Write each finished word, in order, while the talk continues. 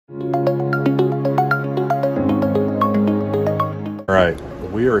right,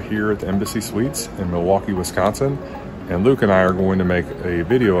 we are here at the Embassy Suites in Milwaukee, Wisconsin, and Luke and I are going to make a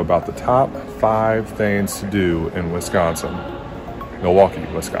video about the top 5 things to do in Wisconsin, Milwaukee,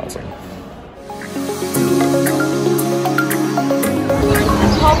 Wisconsin.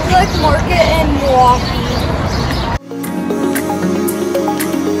 Public market in Milwaukee.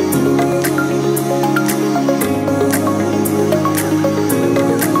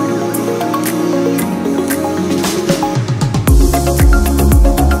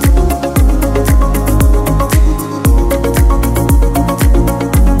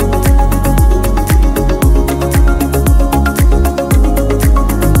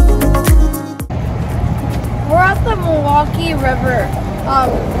 Milwaukee River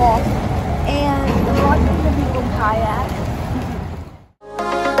walk, and we're watching the people kayak.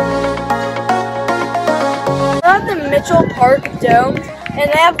 We're at the Mitchell Park Dome,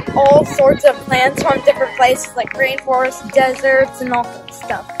 and they have all sorts of plants from different places like rainforests, deserts, and all that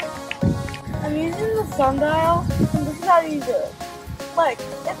stuff. I'm using the sundial, and this is how you do it. Like,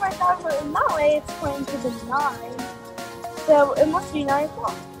 if my time were in that way, it's pointing to the 9, so it must be 9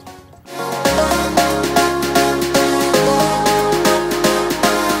 o'clock.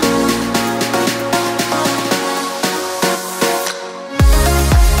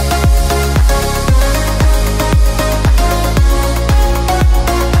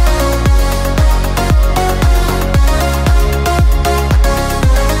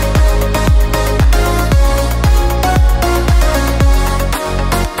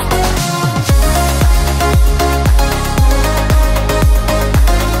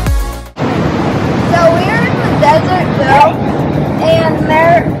 And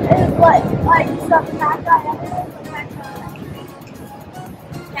there is like some cacti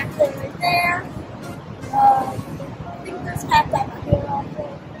right there. I think there's cacti up here also.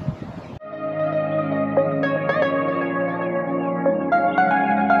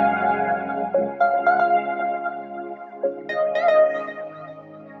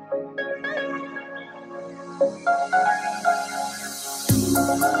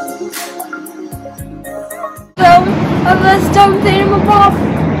 Of the stone thingamabob,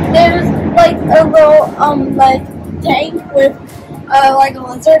 there's like a little like tank with like a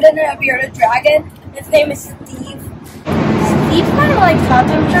lizard in it, a bearded dragon. His name is Steve. Steve's kind of like hot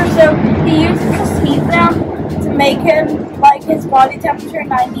temperature, so he uses his heat lamp to make him like his body temperature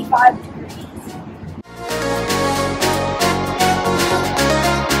 95 degrees.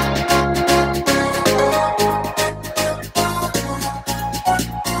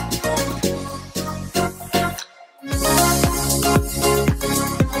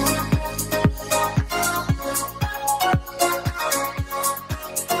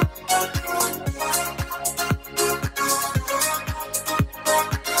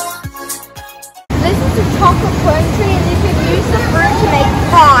 Chocolate pudding tree, and you can use the fruit to make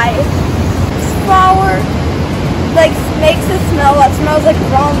pie. This flower makes a smell that smells like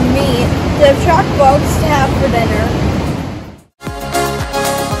raw meat to attract bugs to have for dinner.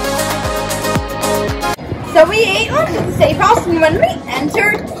 So we ate lunch at the safe house, and when we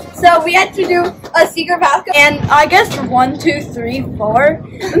entered, so we had to do a secret passcode, and I guess 1, 2, 3, 4,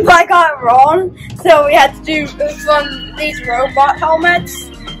 but I got it wrong, so we had to do these robot helmets.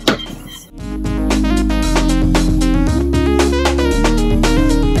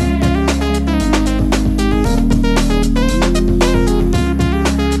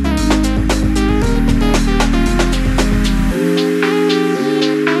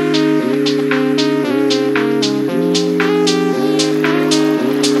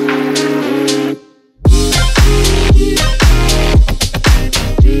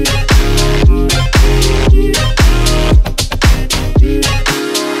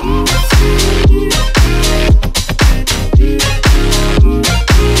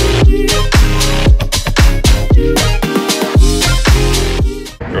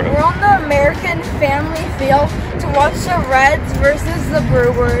 Family field to watch the Reds versus the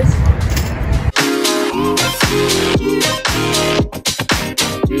Brewers.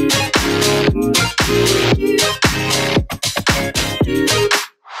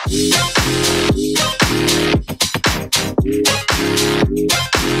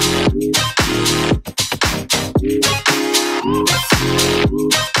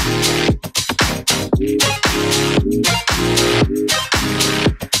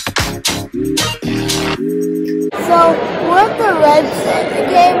 So we're at the Reds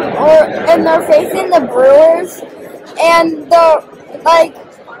game, and they're facing the Brewers, and I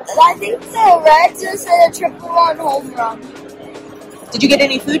think the Reds just hit a triple run home run. Did you get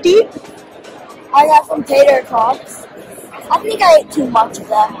any food to eat? I got some tater tots. I think I ate too much of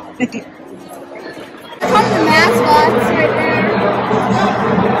them. There's one of the mascots right there.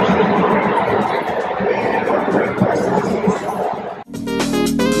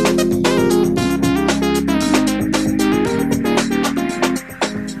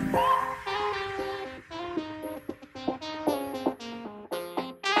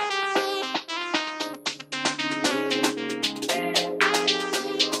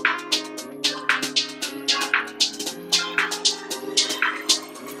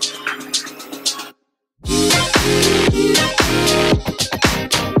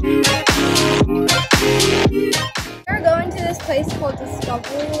 We're going to this place called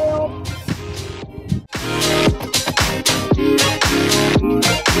Discovery World.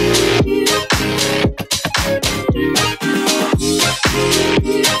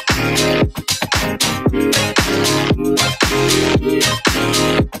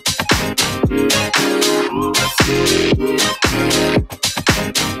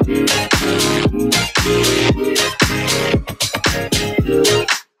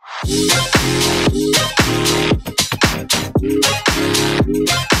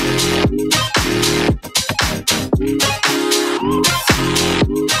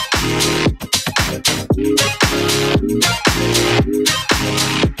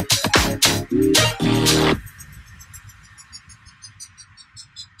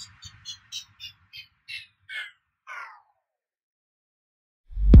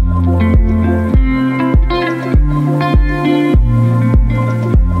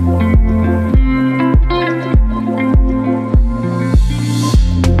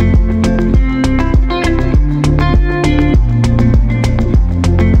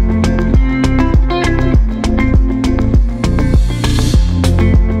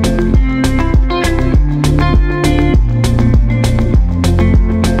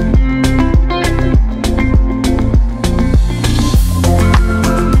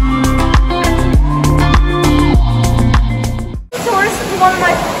 One of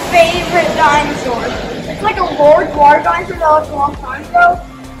my favorite dinosaurs. It's like a large water dinosaur that was a long time ago.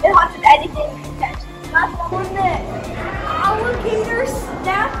 It hunted anything it could catch. That's one of the alligator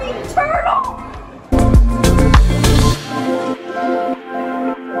snapping turtle.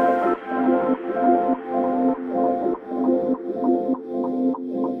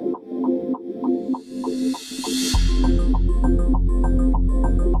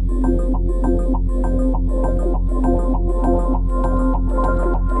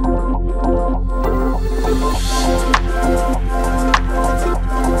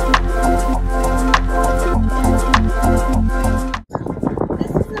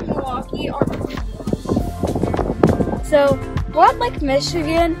 So we're at Lake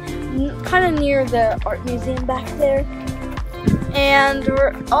Michigan, kind of near the art museum back there, and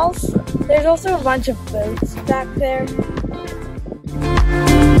there's also a bunch of boats back there.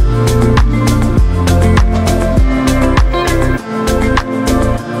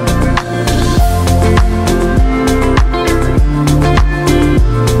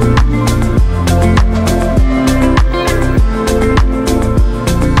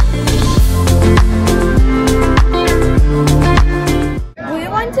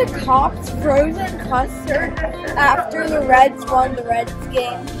 Copped frozen custard after the Reds won the Reds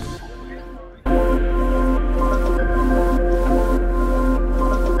game.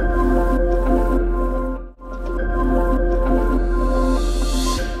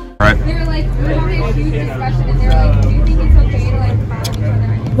 Right. They were like, we're having a huge discussion, and they were like, do you think it's okay to like follow each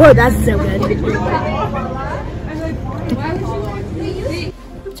other? Whoa, that's so good. I'm like, why would you?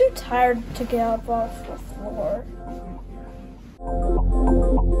 I'm too tired to get up off the floor.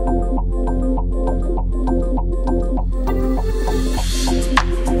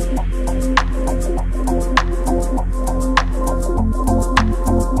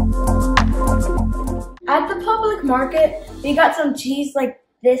 At the public market, we got some cheese like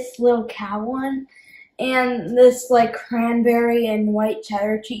this little cow one and this like cranberry and white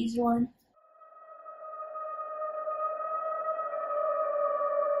cheddar cheese one.